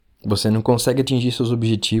Você não consegue atingir seus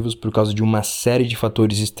objetivos por causa de uma série de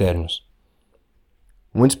fatores externos.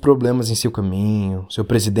 Muitos problemas em seu caminho, seu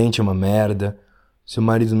presidente é uma merda, seu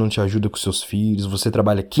marido não te ajuda com seus filhos, você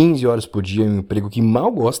trabalha 15 horas por dia em um emprego que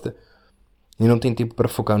mal gosta e não tem tempo para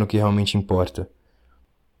focar no que realmente importa.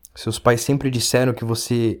 Seus pais sempre disseram que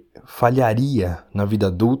você falharia na vida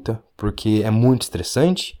adulta porque é muito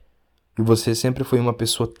estressante e você sempre foi uma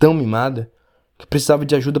pessoa tão mimada que precisava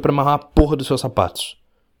de ajuda para amarrar a porra dos seus sapatos.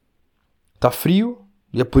 Tá frio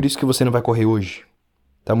e é por isso que você não vai correr hoje.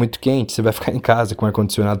 Tá muito quente, você vai ficar em casa com o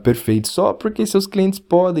ar-condicionado perfeito só porque seus clientes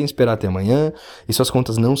podem esperar até amanhã e suas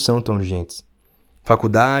contas não são tão urgentes.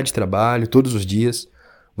 Faculdade, trabalho, todos os dias.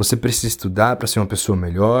 Você precisa estudar para ser uma pessoa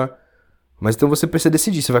melhor. Mas então você precisa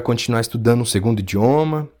decidir se vai continuar estudando um segundo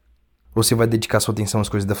idioma ou se vai dedicar sua atenção às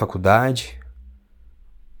coisas da faculdade.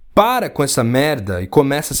 Para com essa merda e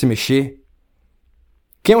começa a se mexer.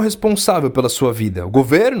 Quem é o responsável pela sua vida? O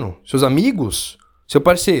governo? Seus amigos? Seu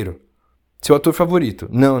parceiro? Seu ator favorito?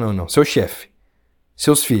 Não. Seu chefe?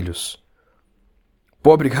 Seus filhos?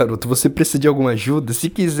 Pobre garoto, você precisa de alguma ajuda? Se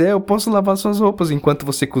quiser, eu posso lavar suas roupas enquanto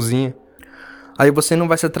você cozinha. Aí você não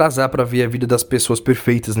vai se atrasar pra ver a vida das pessoas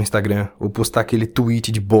perfeitas no Instagram ou postar aquele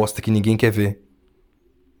tweet de bosta que ninguém quer ver.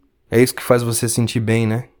 É isso que faz você se sentir bem,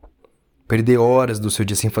 né? Perder horas do seu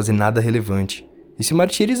dia sem fazer nada relevante e se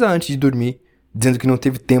martirizar antes de dormir, dizendo que não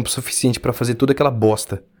teve tempo suficiente pra fazer toda aquela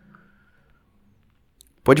bosta.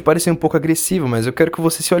 Pode parecer um pouco agressivo, mas eu quero que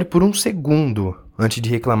você se olhe por um segundo antes de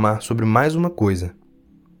reclamar sobre mais uma coisa.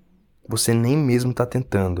 Você nem mesmo tá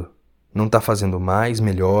tentando. Não tá fazendo mais,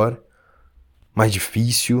 melhor, mais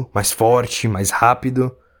difícil, mais forte, mais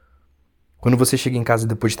rápido. Quando você chega em casa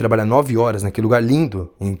depois de trabalhar 9 horas naquele lugar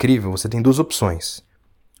lindo e incrível, você tem duas opções.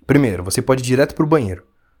 Primeiro, você pode ir direto pro banheiro,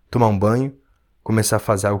 tomar um banho, começar a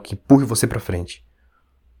fazer algo que empurre você pra frente.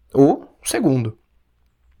 Ou, segundo,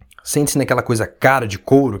 sente-se naquela coisa cara de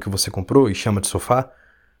couro que você comprou e chama de sofá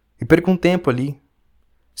e perca um tempo ali,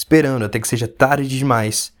 esperando até que seja tarde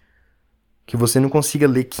demais, que você não consiga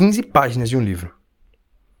ler 15 páginas de um livro.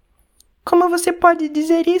 Como você pode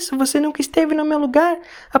dizer isso? Você nunca esteve no meu lugar?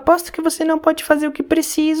 Aposto que você não pode fazer o que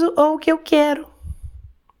preciso ou o que eu quero.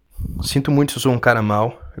 Sinto muito se eu sou um cara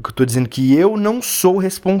mau. É que eu tô dizendo que eu não sou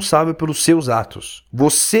responsável pelos seus atos.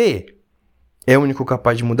 Você é o único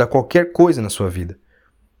capaz de mudar qualquer coisa na sua vida.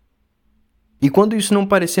 E quando isso não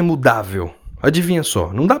parecer mudável, adivinha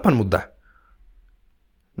só, não dá pra mudar.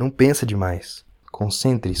 Não pensa demais.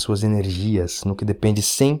 Concentre suas energias no que depende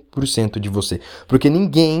 100% de você. Porque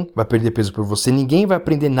ninguém vai perder peso por você, ninguém vai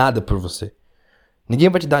aprender nada por você. Ninguém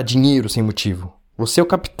vai te dar dinheiro sem motivo. Você é o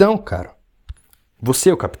capitão, cara. Você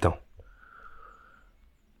é o capitão.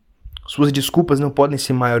 Suas desculpas não podem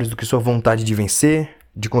ser maiores do que sua vontade de vencer,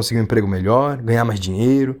 de conseguir um emprego melhor, ganhar mais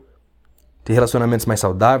dinheiro, ter relacionamentos mais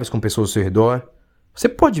saudáveis com pessoas ao seu redor. Você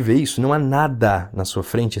pode ver isso, não há nada na sua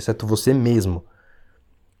frente, exceto você mesmo.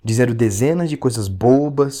 Dizendo dezenas de coisas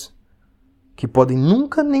bobas que podem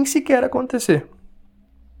nunca nem sequer acontecer.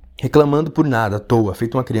 Reclamando por nada, à toa,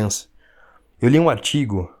 feito uma criança. Eu li um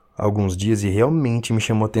artigo há alguns dias e realmente me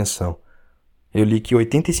chamou a atenção. Eu li que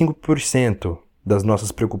 85% das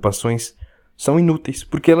nossas preocupações são inúteis,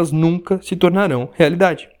 porque elas nunca se tornarão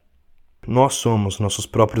realidade. Nós somos nossos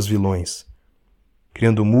próprios vilões,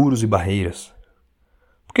 criando muros e barreiras.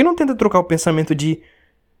 Por que não tenta trocar o pensamento de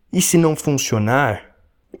e se não funcionar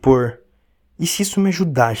por e se isso me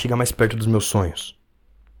ajudar a chegar mais perto dos meus sonhos?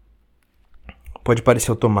 Pode parecer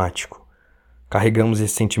automático. Carregamos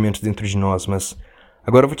esses sentimentos dentro de nós, mas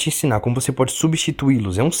agora eu vou te ensinar como você pode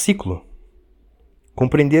substituí-los. É um ciclo.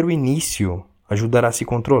 Compreender o início ajudará a se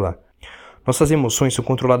controlar. Nossas emoções são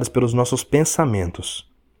controladas pelos nossos pensamentos.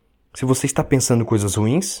 Se você está pensando coisas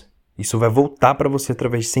ruins, isso vai voltar para você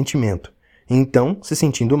através de sentimento. Então, se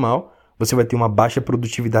sentindo mal, você vai ter uma baixa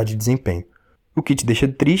produtividade e desempenho, o que te deixa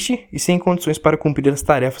triste e sem condições para cumprir as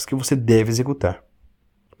tarefas que você deve executar.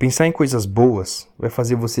 Pensar em coisas boas vai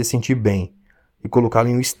fazer você sentir bem e colocá-lo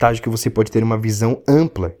em um estágio que você pode ter uma visão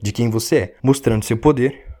ampla de quem você é, mostrando seu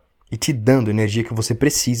poder e te dando a energia que você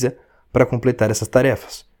precisa para completar essas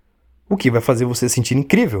tarefas. O que vai fazer você se sentir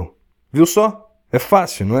incrível. Viu só? É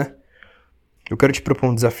fácil, não é? Eu quero te propor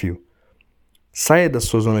um desafio. Saia da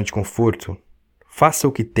sua zona de conforto, faça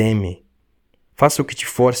o que teme, faça o que te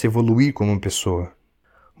force a evoluir como uma pessoa.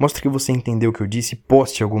 Mostre que você entendeu o que eu disse e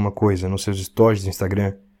poste alguma coisa nos seus stories do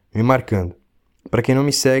Instagram, me marcando. Para quem não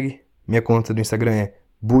me segue, minha conta do Instagram é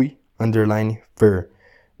bui_fer,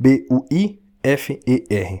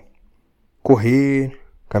 BUIFER. Correr,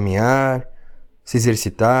 caminhar, se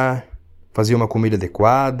exercitar, fazer uma comida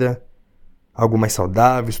adequada, algo mais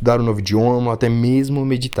saudável, estudar um novo idioma, ou até mesmo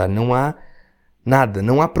meditar. Não há Nada,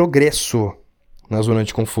 não há progresso na zona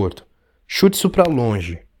de conforto. Chute isso pra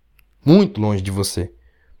longe, muito longe de você.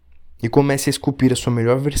 E comece a esculpir a sua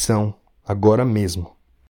melhor versão, agora mesmo.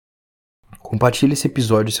 Compartilhe esse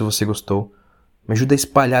episódio se você gostou. Me ajuda a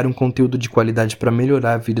espalhar um conteúdo de qualidade para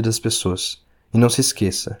melhorar a vida das pessoas. E não se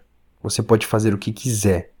esqueça, você pode fazer o que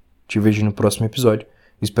quiser. Te vejo no próximo episódio.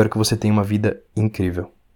 Espero que você tenha uma vida incrível.